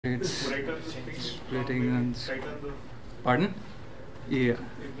It's splitting and pardon? Yeah.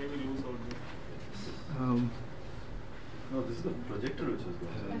 No, this is the projector which is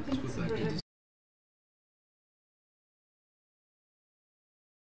going.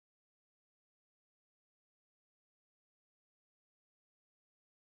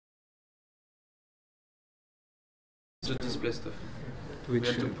 To display stuff. Which we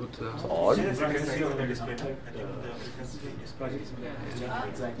have to put Odd. You can see on the display.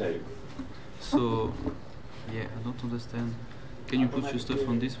 So, yeah, I don't understand. Can you put your stuff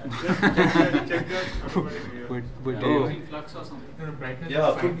on this one? what do Oh. you? Flux or something?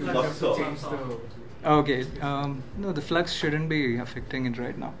 Yeah, put flux off. Change the Okay. No, the flux shouldn't be affecting it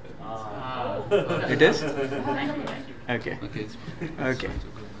right now. It is? Okay. Okay. Okay.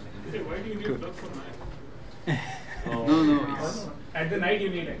 Why do you need Good. flux for night? No, it's At the night you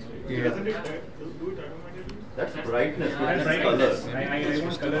need actually. Yeah. Doesn't it do it automatically? That's brightness, not That's just brightness. color. I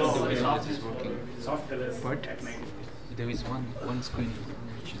want colors. the way soft, it is working. soft colors What? at night. There is one screen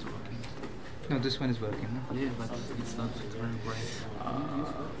which is working. No, this one is working. No? Yeah, but it's not very bright.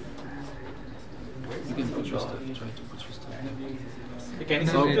 You can put your stuff. Try to put your stuff there. You can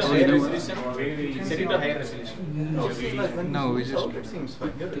No, set it it's- to higher no. resolution. We set it to higher resolution. No, we just. It seems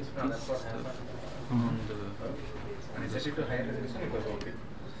fine. Take this stuff on the. When I set it to higher resolution, it was okay.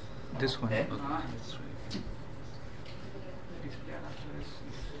 This one. Eh? Okay, that's right.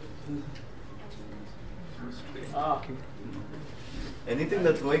 Okay. Anything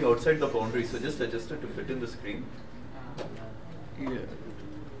that's going outside the boundary, so just adjust it to fit in the screen. Yeah.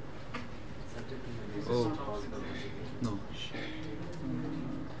 Oh. No.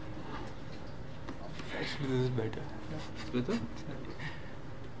 Actually, this is better. It's better?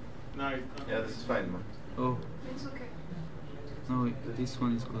 No, Yeah, this is fine, man. Oh. It's okay. No, this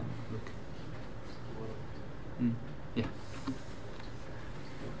one is good. Look. Yeah.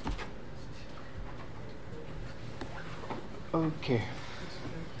 Okay.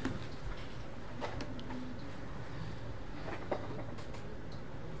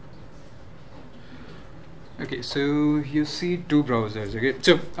 Okay, so you see two browsers. Okay,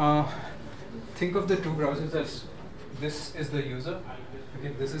 so think of the two browsers as this is the user.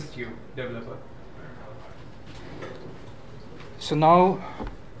 Okay, this is you, developer. So now,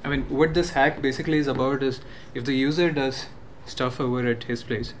 I mean, what this hack basically is about is if the user does stuff over at his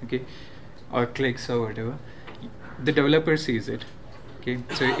place, okay, or clicks or whatever, the developer sees it. Okay,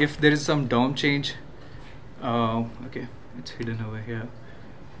 so if there is some DOM change, okay, it's hidden over here,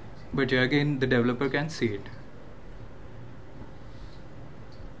 but yeah, again the developer can see it.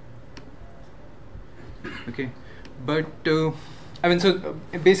 Okay, but I mean, so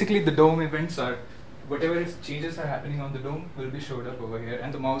basically the DOM events are whatever changes are happening on the DOM will be showed up over here,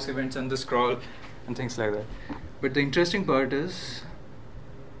 and the mouse events and the scroll and things like that. But the interesting part is,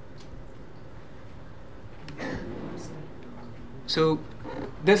 so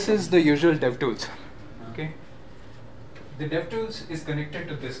this is the usual DevTools. Okay, the DevTools is connected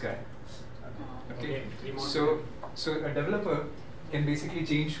to this guy. Okay, so a developer can basically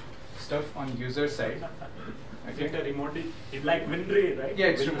change stuff on user side. Okay. It remotely, it's like WinRay, right? Yeah,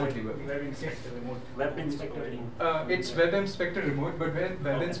 it's WinRay. remotely working. Web inspector remote. Web inspector. It's Web Inspector Remote, but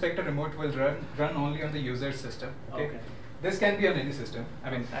Web Inspector Remote will run only on the user system. Okay. This can be on any system.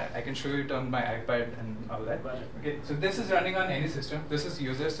 I mean, I can show it on my iPad and all that. Okay, so this is running on any system. This is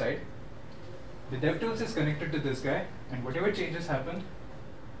user side. The DevTools is connected to this guy, and whatever changes happen,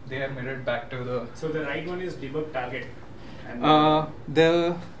 they are mirrored back to the. So the right one is debug target. And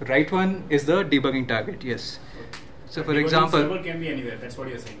The right one is the debugging target. Yes. So for debugging example, server can be anywhere. That's what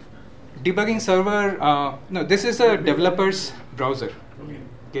you're saying. debugging server. No, this is a developer's browser. Okay.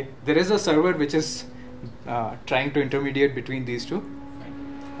 Okay, there is a server which is trying to intermediate between these two.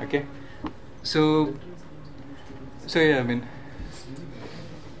 Okay, so yeah, I mean,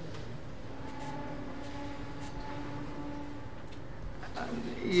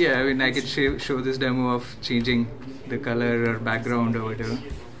 yeah, I mean, I could show this demo of changing the color or background or whatever.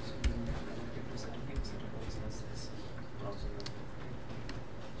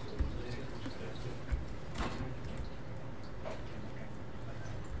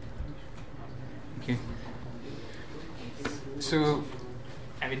 Okay. So,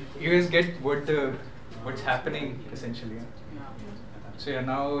 I mean, you guys get what's happening essentially. Yeah? So yeah,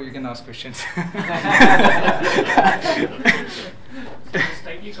 now you can ask questions. It's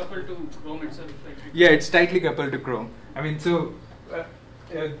tightly coupled to Chrome itself. Like Yeah, it's tightly coupled to Chrome. I mean, so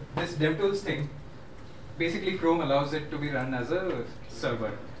this DevTools thing, basically Chrome allows it to be run as a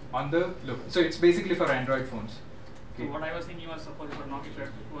server on the local. So it's basically for Android phones. So what I was thinking was, suppose it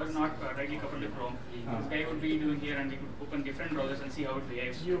was not directly coupled to Chrome, this guy would be doing here and he could open different browsers and see how it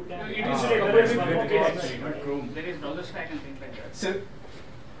behaves. You can. It is coupled with WebKit actually, not Chrome. There is browser stack and things like that.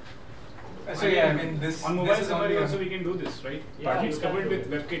 So yeah, I mean this On mobile this is Safari on also we can do this, right? Yeah, It's you coupled can.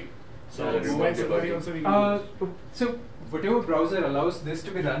 with WebKit. So Yeah, mobile Safari also we can do this. so whatever browser allows this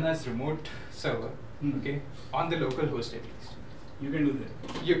to be run as remote server, okay, on the local host at least, You can do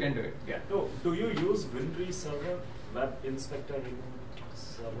that. you can do it. Yeah. No, do you use WinRE server, Web Inspector remote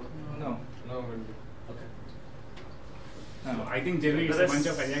server? No. Okay. So I think generally it's There a bunch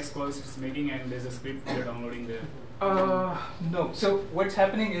is- of Ajax calls it's making and there's a script you're downloading there. No. So what's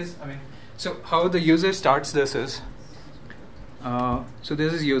happening is, I mean, so how the user starts this is, so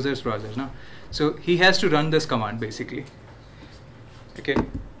this is user's browser now. So he has to run this command basically. Okay.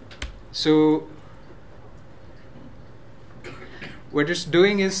 So what it's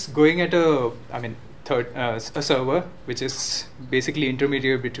doing is going at a, I mean, a server which is basically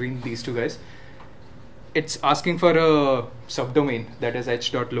intermediary between these two guys. It's asking for a subdomain that is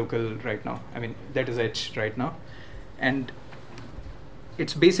h.local right now. I mean, that is h right now. And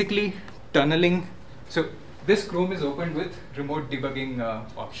it's basically tunneling. So this Chrome is opened with remote debugging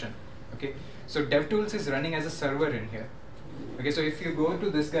option. Okay. So DevTools is running as a server in here. Okay. So if you go to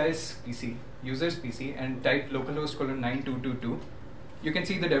this guy's PC, user's PC, and type localhost:9222, you can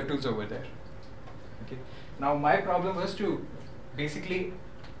see the DevTools over there. Okay. Now my problem was to basically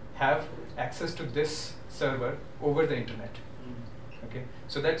have access to this server over the internet. Okay,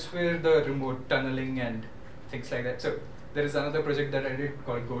 so that's where the remote tunneling and things like that. So there is another project that I did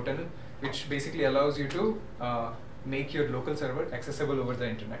called GoTunnel, which basically allows you to make your local server accessible over the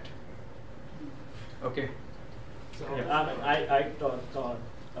internet. Okay. So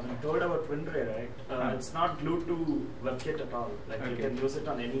I mean, told about WinRE, right? It's not glued to WebKit at all. Like you Okay. can use it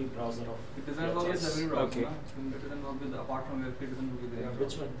on any browser of. It doesn't work with JS. every browser. Okay. No? It doesn't work with, apart from WebKit, it doesn't work with the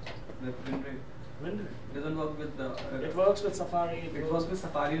Which one? The WinRE. WinRE. It doesn't work with the. It works with Safari. It works with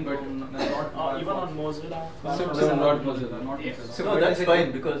Safari and But- Chrome, not even on Mozilla. not Mozilla, not Yes. Mozilla. So No, what that's does it fine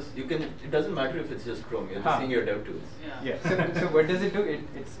do? because you can. It doesn't matter if it's just Chrome. You're just seeing your DevTools. Yeah. Yeah. So what does it do?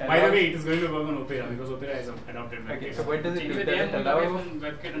 It's By the way, it is going to work on Opera because Opera has adopted WebKit. Okay. So what does it do? Anyway, Does they it are moving allow? away from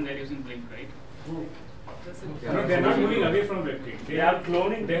WebKit and they're using Blink, right? No, they're not moving away from WebKit. They are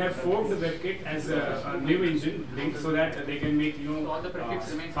cloning. They have forked the WebKit as a new engine, Blink, so that they can make So all the prefix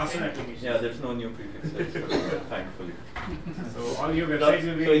remains the faster same? applications. Yeah, there's no new prefixes, thankfully. So all your So websites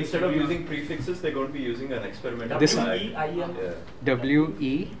will be. instead of using prefixes, they're going to be using an experimental This- flag. WEIN. Yeah.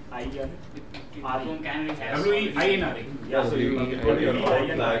 IN. Chrome Canary has. WEINRE. Yeah, so you put your own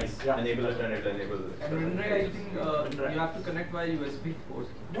WEIN. flags, Yeah. enable it, and it'll enable it. And WinRE, I think you have to connect via USB port.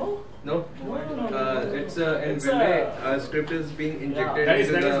 No. No, it's in It's WinRE, a- script is being injected That is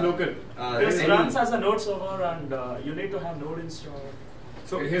into the local. This any- runs as a node server, and you need to have node installed.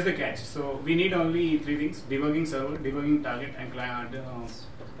 So here's the catch. So we need only three things: debugging server, debugging target, and client.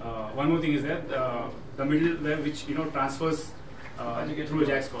 One more thing is that the middleware which transfers through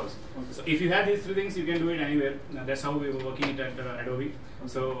Ajax calls. So if you have these three things, you can do it anywhere. That's how we were working it at Adobe.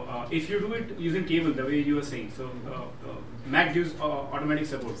 So if you do it using cable, the way you were saying, so Mac gives automatic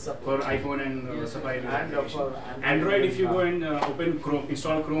support for iPhone and Safari. And for Android, if you go and open Chrome,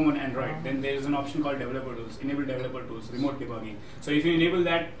 install Chrome on Android, then there is an option called developer tools, enable developer tools, remote debugging. So if you enable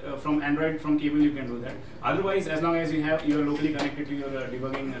that from Android, from cable, you can do that. Otherwise, as long as you are locally connected to your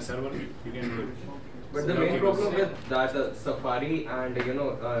debugging server, you can do it. But the main problem with that Safari and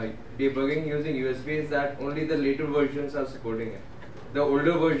debugging using USB is that only the later versions are supporting it. The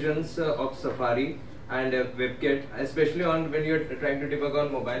older versions of Safari and WebKit, especially when you're trying to debug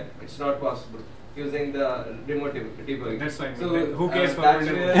on mobile, it's not possible using the remote debugging. That's fine. So Who cares for that's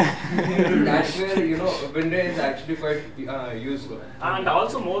Windows? where that's where WinRE is actually quite useful. And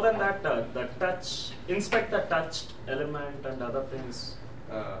also more than that, the touch, inspect the touched element and other things.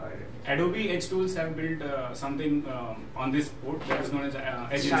 Adobe Edge Tools have built something on this port that is known as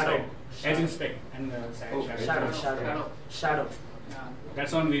Edge Shadow. Inspect. Edge Inspect and Shadow. Yeah.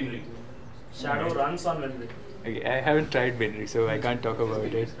 That's on WinRE. Shadow runs on WinRE. Okay, I haven't tried WinRE, so I can't talk about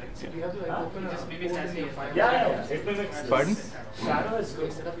it. So you have to like open just maybe sassy as file. Yeah. It mimics this. Pardon? Shadow is So good.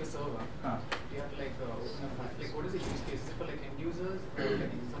 you set up your server. You have to like open a file. Like what is the use case? Is it for like end users? Or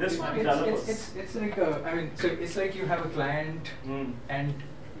like This somebody- one It's like I mean, so it's like you have a client Mm. and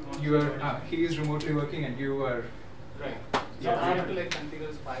you are he is remotely working and you are Right. So Yeah. you have to like configure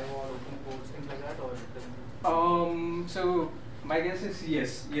this firewall, open ports, things like that, or it doesn't. so my guess is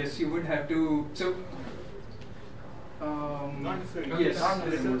yes, you would have to. So Not necessarily. Yes.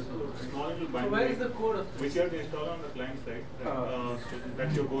 There's a small little So binary where is the code of which you have to install on the client side. So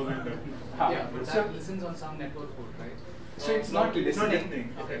that's your goal and Yeah, but so that listens on some network code, right? So it's not listening.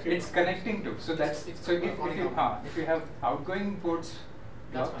 listening. It's connecting to. So that's so if you have outgoing ports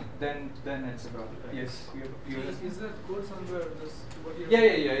That's blocked, fine. then it's a problem. Yes. You Is the code somewhere? What you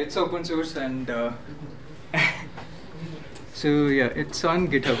yeah. It's open source and so yeah, it's on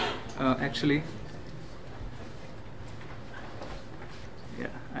GitHub actually. Yeah,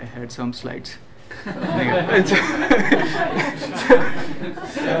 I had some slides.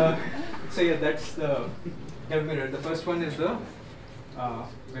 So yeah, that's the Devmirror. The first one is the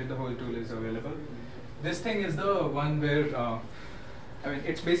where the whole tool is available. This thing is the one where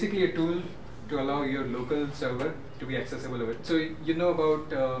it's basically a tool to allow your local server to be accessible over it. So you know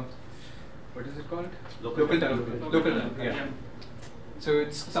about what is it called? Local development. Yeah. So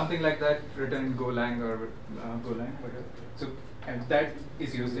it's something like that written in Golang or Golang, whatever. So and that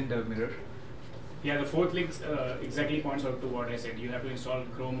is used in Devmirror. Yeah, the fourth link exactly points out to what I said. You have to install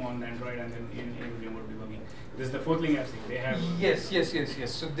Chrome on Android and then in remote debugging. This is the fourth link I've seen. They have. Yes.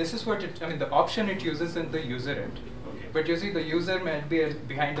 So this is what the option it uses in the user end. Okay. But you see, the user might be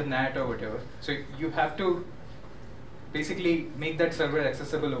behind the NAT or whatever. So you have to basically make that server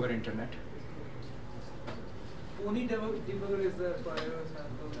accessible over internet. Pony debugger is the prior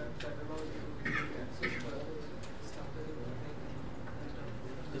sample that allows you to access the stuff that is running.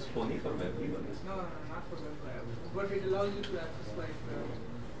 This Pony for web debuggers? No, not for web lab. But it allows you to access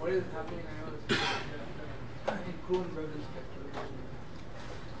what is happening in Chrome web inspector.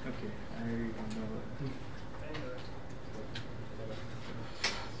 Okay, I don't know.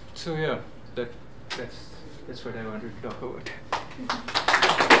 So yeah, that's what I wanted to talk about.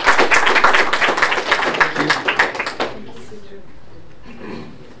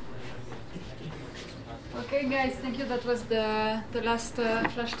 Okay, guys, thank you. That was the last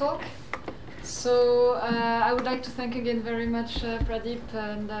flash talk. So I would like to thank again very much Pradeep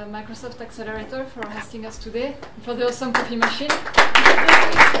and Microsoft Accelerator for hosting us today, and for the awesome coffee machine.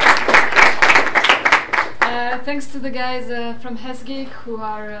 Thanks to the guys from Hasgeek who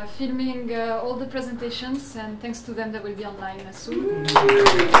are filming all the presentations, and thanks to them they will be online soon.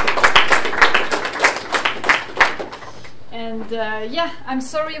 And yeah, I'm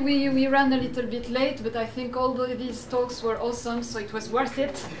sorry we ran a little bit late, but I think all these talks were awesome, so it was worth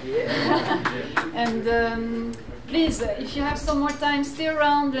it. Yeah. And please, if you have some more time, stay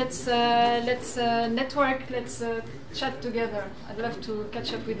around. Let's network. Let's chat together. I'd love to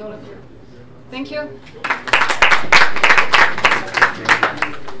catch up with all of you. Thank you.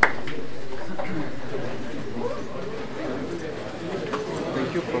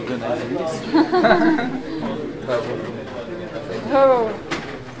 Thank you for organizing this.